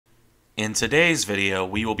In today's video,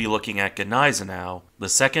 we will be looking at Gneisenau, the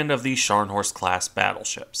second of the Scharnhorst-class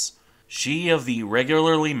battleships. She of the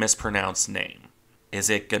regularly mispronounced name. Is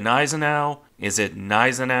it Gneisenau, is it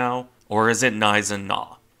Gneisenau, or is it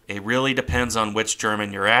Gneisenau? It really depends on which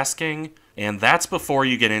German you're asking, and that's before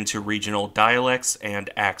you get into regional dialects and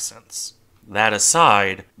accents. That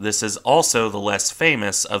aside, this is also the less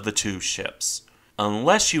famous of the two ships.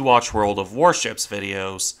 Unless you watch World of Warships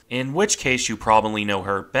videos, in which case you probably know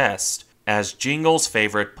her best as Jingle's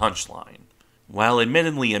favorite punchline. While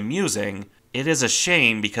admittedly amusing, it is a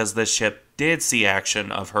shame because this ship did see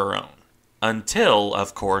action of her own. Until,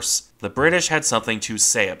 of course, the British had something to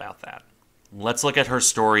say about that. Let's look at her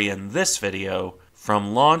story in this video,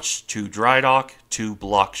 from launch to Drydock to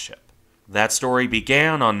block ship. That story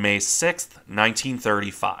began on May 6th,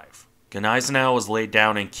 1935. Gneisenau was laid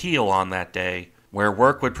down in Kiel on that day, where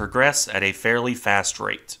work would progress at a fairly fast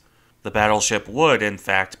rate. The battleship would, in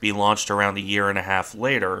fact, be launched around a year and a half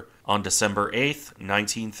later, on December 8th,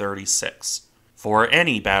 1936. For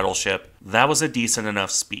any battleship, that was a decent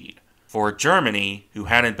enough speed. For Germany, who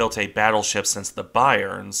hadn't built a battleship since the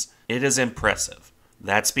Bayerns, it is impressive.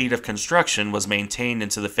 That speed of construction was maintained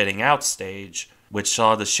into the fitting out stage, which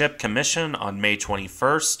saw the ship commission on May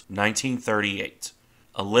 21st, 1938.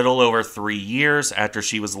 A little over 3 years after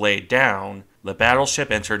she was laid down, the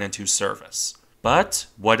battleship entered into service. But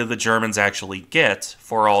what did the Germans actually get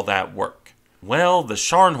for all that work? Well, the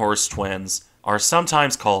Scharnhorst twins are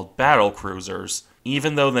sometimes called battle cruisers,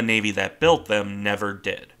 even though the Navy that built them never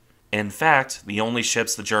did. In fact, the only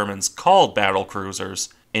ships the Germans called battle cruisers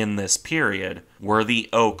in this period were the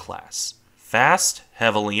O-class. Fast,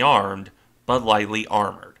 heavily armed, but lightly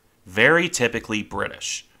armored. Very typically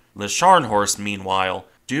British. The Scharnhorst, meanwhile,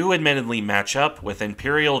 do admittedly match up with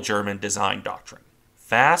Imperial German design doctrine.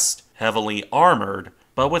 Fast, heavily armored,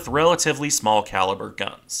 but with relatively small caliber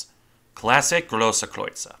guns. Classic Große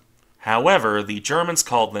Kreuzer. However, the Germans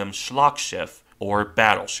called them Schlagschiff, or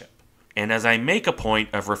battleship. And as I make a point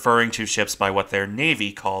of referring to ships by what their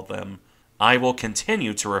navy called them, I will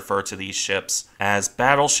continue to refer to these ships as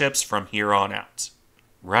battleships from here on out.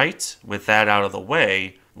 Right, with that out of the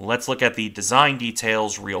way, let's look at the design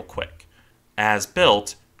details real quick. As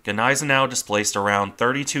built, Gneisenau displaced around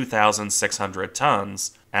 32,600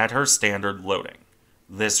 tons at her standard loading.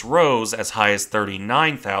 This rose as high as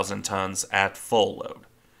 39,000 tons at full load,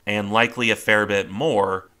 and likely a fair bit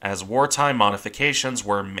more as wartime modifications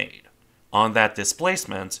were made. On that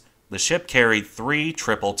displacement, the ship carried 3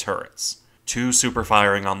 triple turrets, 2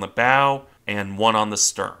 superfiring on the bow and 1 on the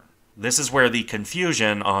stern. This is where the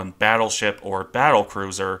confusion on battleship or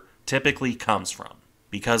battlecruiser typically comes from,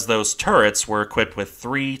 because those turrets were equipped with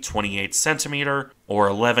 3 28cm or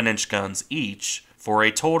 11-inch guns each for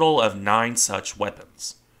a total of 9 such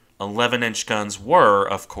weapons. 11-inch guns were,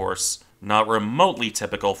 of course, not remotely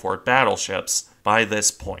typical for battleships by this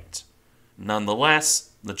point.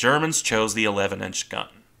 Nonetheless, the Germans chose the 11-inch gun.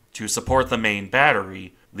 To support the main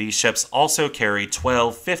battery, these ships also carried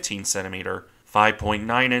 12 15cm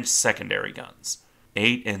 5.9-inch secondary guns,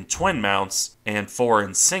 8 in twin mounts and 4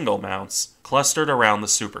 in single mounts clustered around the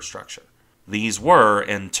superstructure. These were,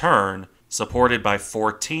 in turn, supported by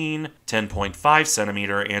 14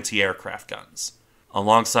 10.5cm anti-aircraft guns,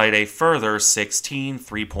 alongside a further 16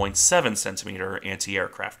 3.7cm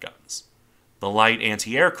anti-aircraft guns. The light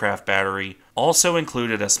anti-aircraft battery also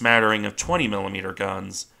included a smattering of 20mm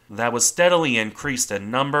guns that was steadily increased in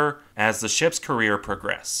number as the ship's career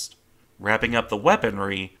progressed. Wrapping up the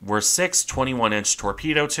weaponry were 6 21-inch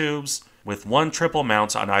torpedo tubes with 1 triple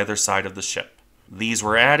mount on either side of the ship. These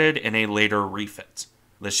were added in a later refit.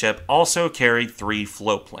 The ship also carried 3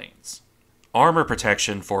 floatplanes. Armor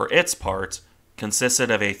protection for its part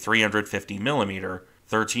consisted of a 350mm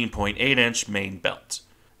 13.8-inch main belt,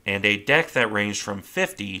 and a deck that ranged from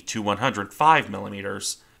 50 to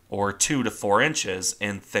 105mm, or 2 to 4 inches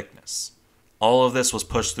in thickness. All of this was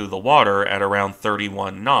pushed through the water at around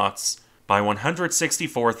 31 knots by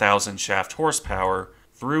 164,000 shaft horsepower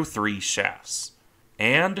through 3 shafts.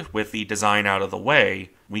 And, with the design out of the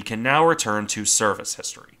way, we can now return to service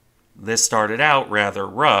history. This started out rather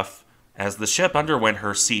rough, as the ship underwent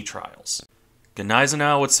her sea trials.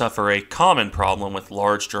 Gneisenau would suffer a common problem with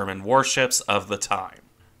large German warships of the time.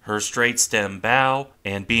 Her straight stem bow,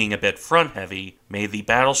 and being a bit front-heavy, made the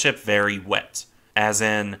battleship very wet, as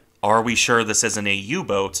in, are we sure this isn't a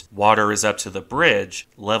U-boat, water is up to the bridge,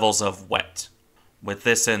 levels of wet. With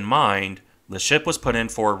this in mind, the ship was put in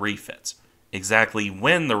for refit. Exactly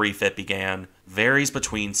when the refit began varies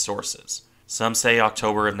between sources. Some say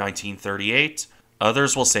October of 1938,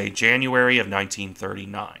 others will say January of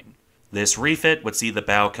 1939. This refit would see the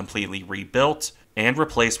bow completely rebuilt and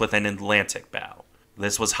replaced with an Atlantic bow.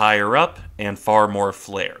 This was higher up and far more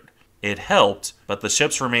flared. It helped, but the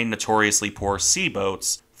ships remained notoriously poor sea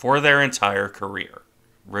boats for their entire career.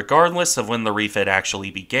 Regardless of when the refit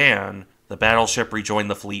actually began, the battleship rejoined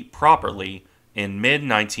the fleet properly in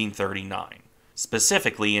mid-1939.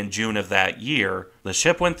 Specifically, in June of that year, the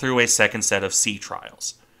ship went through a second set of sea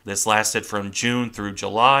trials. This lasted from June through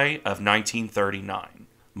July of 1939,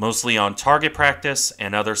 mostly on target practice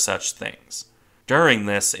and other such things. During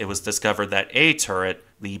this, it was discovered that a turret,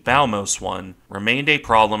 the bowmost one, remained a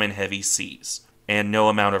problem in heavy seas, and no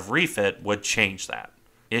amount of refit would change that.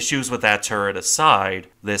 Issues with that turret aside,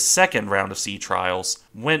 this second round of sea trials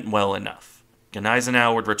went well enough.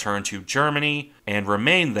 Gneisenau would return to Germany and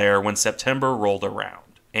remain there when September rolled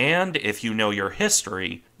around. And if you know your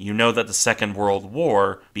history, you know that the Second World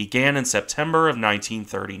War began in September of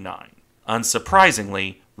 1939.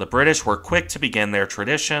 Unsurprisingly, the British were quick to begin their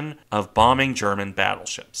tradition of bombing German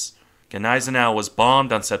battleships. Gneisenau was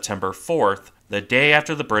bombed on September 4th, the day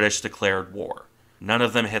after the British declared war. None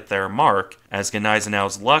of them hit their mark, as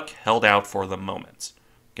Gneisenau's luck held out for the moment.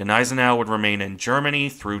 Gneisenau would remain in Germany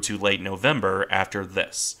through to late November after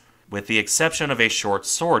this, with the exception of a short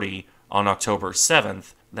sortie on October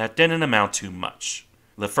 7th that didn't amount to much.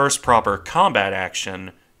 The first proper combat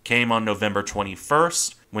action came on November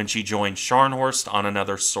 21st when she joined Scharnhorst on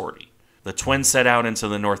another sortie. The twins set out into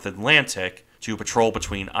the North Atlantic to patrol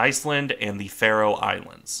between Iceland and the Faroe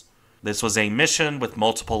Islands. This was a mission with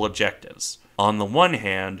multiple objectives. On the one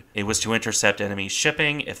hand, it was to intercept enemy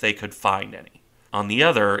shipping if they could find any. On the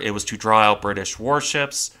other, it was to draw out British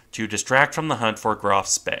warships to distract from the hunt for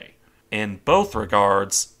Graf's Bay. In both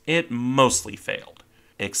regards, it mostly failed,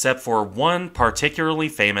 except for one particularly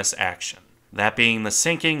famous action, that being the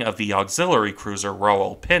sinking of the auxiliary cruiser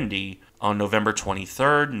Rawalpindi on November 23,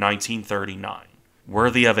 1939.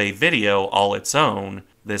 Worthy of a video all its own,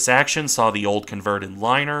 this action saw the old converted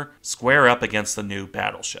liner square up against the new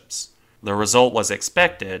battleships. The result was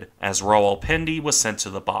expected, as Rawalpindi was sent to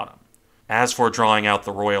the bottom. As for drawing out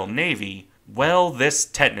the Royal Navy, well, this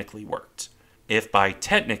technically worked. If by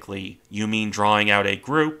technically you mean drawing out a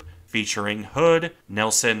group featuring Hood,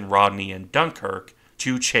 Nelson, Rodney, and Dunkirk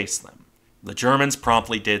to chase them. The Germans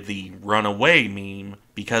promptly did the runaway meme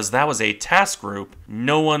because that was a task group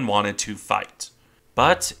no one wanted to fight.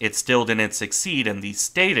 But it still didn't succeed in the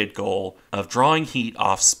stated goal of drawing heat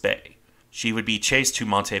off Spey. She would be chased to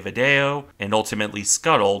Montevideo and ultimately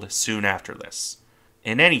scuttled soon after this.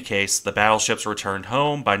 In any case, the battleships returned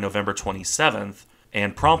home by November 27th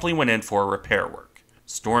and promptly went in for repair work.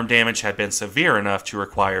 Storm damage had been severe enough to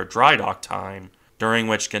require drydock time, during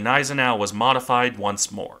which Gneisenau was modified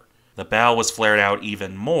once more. The bow was flared out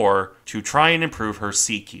even more to try and improve her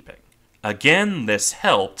seakeeping. Again, this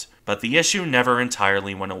helped, but the issue never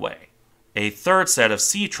entirely went away. A third set of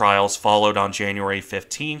sea trials followed on January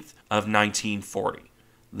 15th of 1940.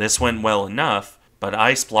 This went well enough, but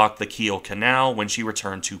ice blocked the Kiel Canal when she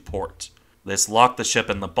returned to port. This locked the ship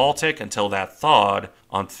in the Baltic until that thawed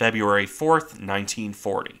on February 4th,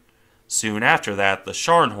 1940. Soon after that, the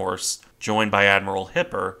Scharnhorst, joined by Admiral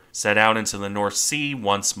Hipper, set out into the North Sea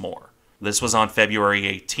once more. This was on February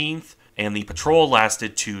 18th, and the patrol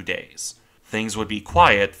lasted 2 days. Things would be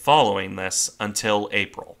quiet following this until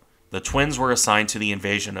April. The twins were assigned to the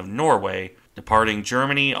invasion of Norway, departing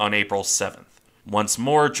Germany on April 7th, once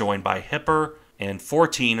more joined by Hipper and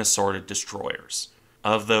 14 assorted destroyers.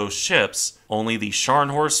 Of those ships, only the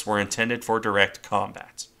Scharnhorsts were intended for direct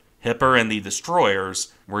combat. Hipper and the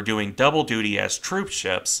destroyers were doing double duty as troop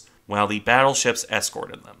ships, while the battleships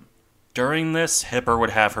escorted them. During this, Hipper would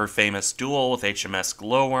have her famous duel with HMS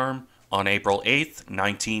Glowworm on April 8,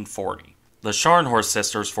 1940. The Scharnhorst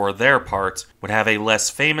sisters, for their part, would have a less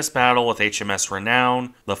famous battle with HMS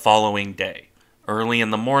Renown the following day. Early in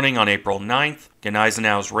the morning on April 9th,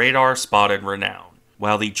 Gneisenau's radar spotted Renown.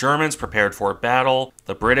 While the Germans prepared for battle,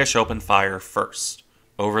 the British opened fire first.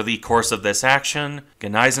 Over the course of this action,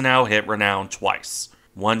 Gneisenau hit Renown twice.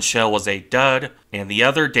 One shell was a dud, and the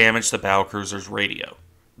other damaged the bow cruiser's radio.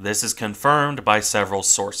 This is confirmed by several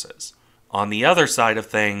sources. On the other side of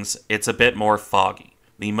things, it's a bit more foggy.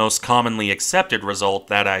 The most commonly accepted result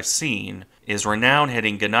that I've seen is Renown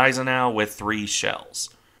hitting Gneisenau with 3 shells.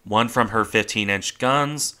 One from her 15-inch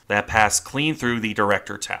guns that passed clean through the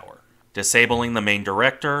director tower, disabling the main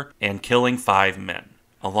director and killing 5 men,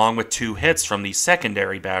 along with 2 hits from the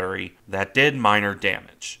secondary battery that did minor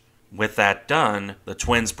damage. With that done, the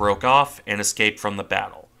twins broke off and escaped from the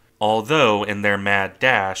battle, although in their mad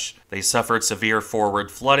dash, they suffered severe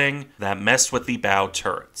forward flooding that messed with the bow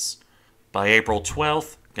turrets. By April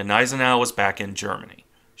 12th, Gneisenau was back in Germany.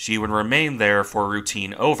 She would remain there for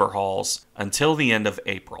routine overhauls until the end of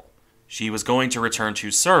April. She was going to return to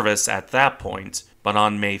service at that point, but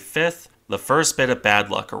on May 5th, the first bit of bad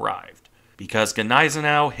luck arrived, because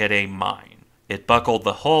Gneisenau hit a mine. It buckled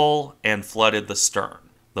the hull and flooded the stern.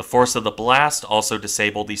 The force of the blast also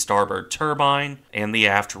disabled the starboard turbine and the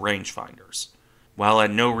aft rangefinders. While at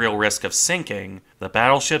no real risk of sinking, the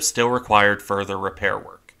battleship still required further repair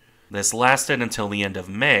work. This lasted until the end of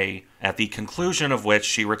May, at the conclusion of which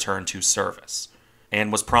she returned to service,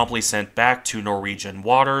 and was promptly sent back to Norwegian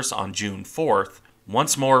waters on June 4th,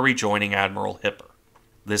 once more rejoining Admiral Hipper.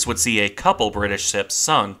 This would see a couple British ships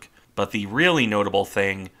sunk, but the really notable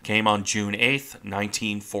thing came on June 8th,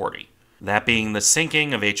 1940. That being the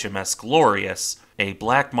sinking of HMS Glorious, a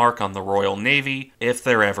black mark on the Royal Navy if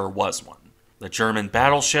there ever was one. The German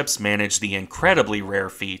battleships managed the incredibly rare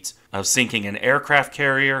feat of sinking an aircraft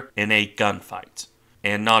carrier in a gunfight,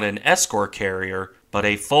 and not an escort carrier, but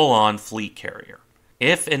a full-on fleet carrier,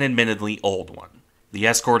 if an admittedly old one. The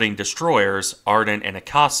escorting destroyers, Ardent and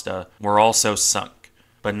Acosta, were also sunk,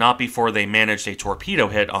 but not before they managed a torpedo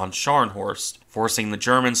hit on Scharnhorst, forcing the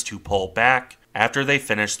Germans to pull back after they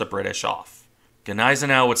finished the British off.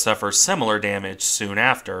 Gneisenau would suffer similar damage soon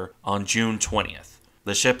after, on June 20th.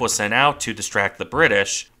 The ship was sent out to distract the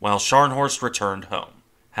British, while Scharnhorst returned home.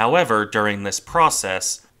 However, during this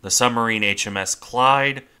process, the submarine HMS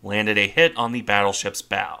Clyde landed a hit on the battleship's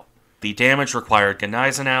bow. The damage required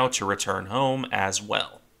Gneisenau to return home as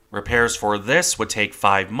well. Repairs for this would take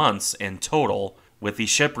 5 months in total, with the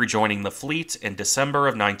ship rejoining the fleet in December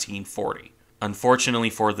of 1940. Unfortunately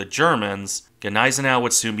for the Germans, Gneisenau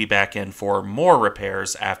would soon be back in for more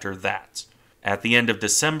repairs after that. At the end of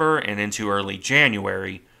December and into early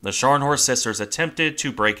January, the Scharnhorst sisters attempted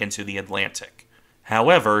to break into the Atlantic.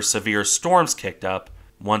 However, severe storms kicked up,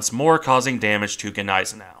 once more causing damage to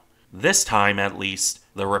Gneisenau. This time, at least,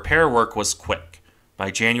 the repair work was quick.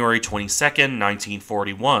 By January 22,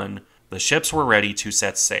 1941, the ships were ready to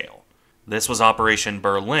set sail. This was Operation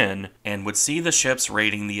Berlin, and would see the ships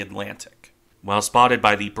raiding the Atlantic. While spotted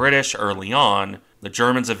by the British early on, the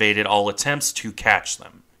Germans evaded all attempts to catch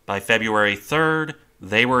them. By February 3rd,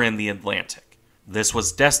 they were in the Atlantic. This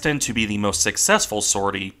was destined to be the most successful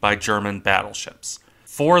sortie by German battleships,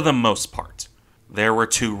 for the most part. There were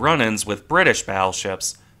 2 run-ins with British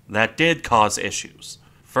battleships that did cause issues.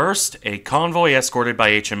 First, a convoy escorted by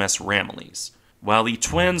HMS Ramillies. While the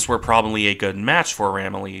twins were probably a good match for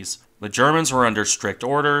Ramillies, the Germans were under strict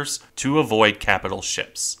orders to avoid capital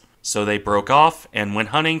ships, so they broke off and went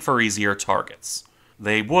hunting for easier targets.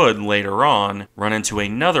 They would, later on, run into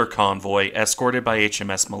another convoy escorted by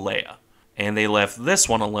HMS Malaya, and they left this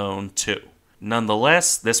one alone too.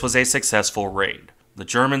 Nonetheless, this was a successful raid. The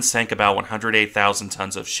Germans sank about 108,000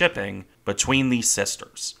 tons of shipping between these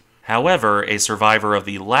sisters. However, a survivor of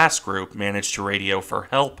the last group managed to radio for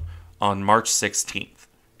help on March 16th.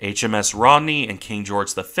 HMS Rodney and King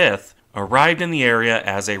George V arrived in the area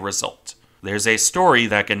as a result. There's a story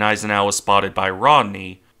that Gneisenau was spotted by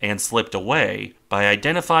Rodney and slipped away by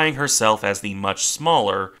identifying herself as the much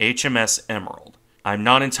smaller HMS Emerald. I'm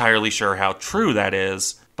not entirely sure how true that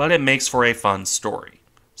is, but it makes for a fun story.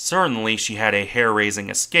 Certainly, she had a hair-raising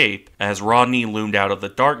escape as Rodney loomed out of the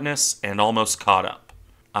darkness and almost caught up.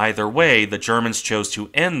 Either way, the Germans chose to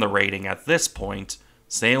end the raiding at this point,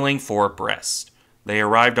 sailing for Brest. They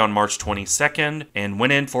arrived on March 22nd and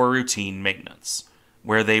went in for routine maintenance,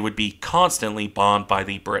 where they would be constantly bombed by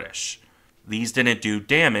the British. These didn't do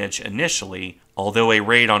damage initially, although a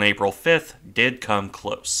raid on April 5th did come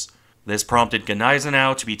close. This prompted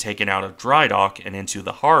Gneisenau to be taken out of Drydock and into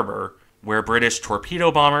the harbor, where British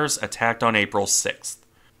torpedo bombers attacked on April 6th.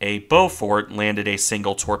 A Beaufort landed a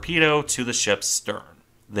single torpedo to the ship's stern.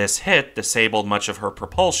 This hit disabled much of her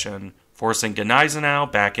propulsion, forcing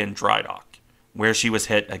Gneisenau back in Drydock, where she was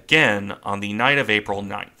hit again on the night of April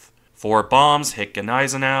 9th. 4 bombs hit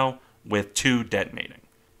Gneisenau, with 2 detonating.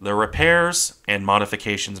 The repairs and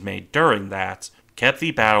modifications made during that kept the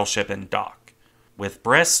battleship in dock. With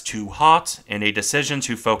Brest too hot and a decision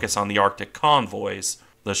to focus on the Arctic convoys,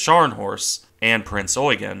 the Scharnhorst and Prince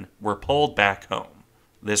Eugen were pulled back home.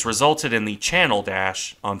 This resulted in the Channel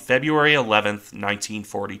Dash on February 11,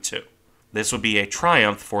 1942. This would be a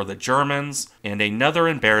triumph for the Germans and another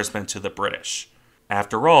embarrassment to the British.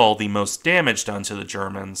 After all, the most damage done to the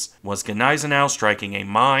Germans was Gneisenau striking a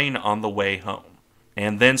mine on the way home,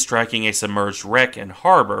 and then striking a submerged wreck in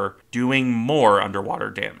harbor, doing more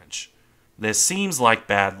underwater damage. This seems like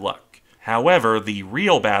bad luck. However, the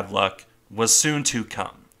real bad luck was soon to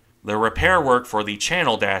come. The repair work for the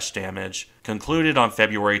Channel Dash damage concluded on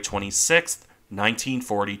February 26,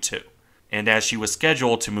 1942. and as she was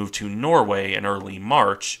scheduled to move to Norway in early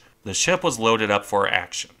March, the ship was loaded up for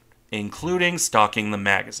action, including stocking the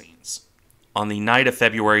magazines. On the night of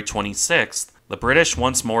February 26th, the British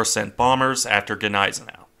once more sent bombers after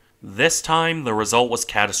Gneisenau. This time, the result was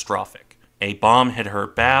catastrophic. A bomb hit her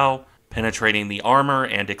bow, penetrating the armor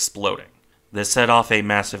and exploding. This set off a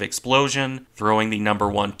massive explosion, throwing the No.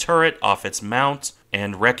 1 turret off its mount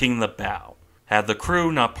and wrecking the bow. Had the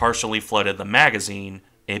crew not partially flooded the magazine,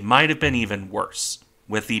 it might have been even worse.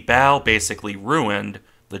 With the bow basically ruined,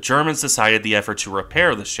 the Germans decided the effort to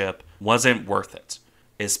repair the ship wasn't worth it,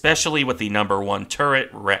 especially with the No. 1 turret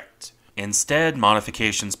wrecked. Instead,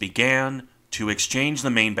 modifications began to exchange the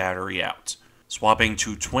main battery out, swapping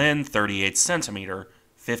to twin 38cm,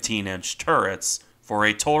 15-inch turrets for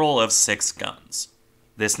a total of 6 guns.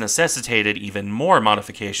 This necessitated even more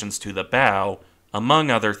modifications to the bow,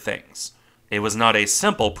 among other things. It was not a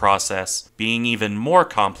simple process, being even more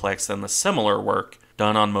complex than the similar work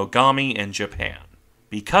done on Mogami in Japan.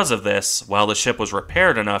 Because of this, while the ship was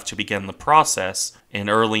repaired enough to begin the process in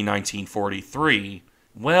early 1943,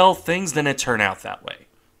 well, things didn't turn out that way.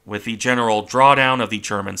 With the general drawdown of the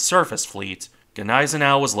German surface fleet,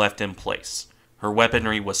 Gneisenau was left in place. Her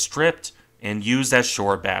weaponry was stripped and used as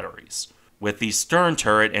shore batteries, with the stern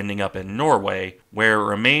turret ending up in Norway, where it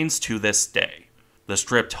remains to this day. The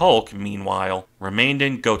stripped hulk, meanwhile, remained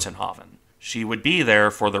in Gotenhaven. She would be there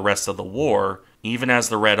for the rest of the war, even as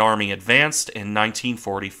the Red Army advanced in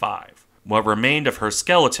 1945. What remained of her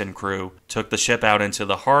skeleton crew took the ship out into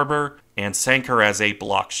the harbor and sank her as a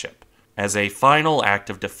block ship, as a final act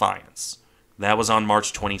of defiance. That was on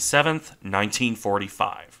March 27,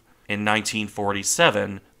 1945. In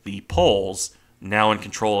 1947, the Poles, now in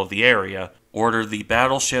control of the area, ordered the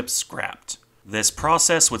battleship scrapped. This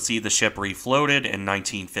process would see the ship refloated in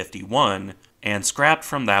 1951 and scrapped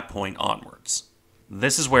from that point onwards.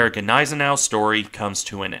 This is where Gneisenau's story comes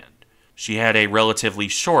to an end. She had a relatively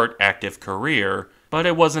short active career, but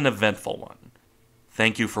it was an eventful one.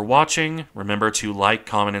 Thank you for watching. Remember to like,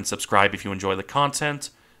 comment, and subscribe if you enjoy the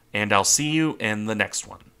content, and I'll see you in the next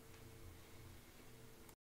one.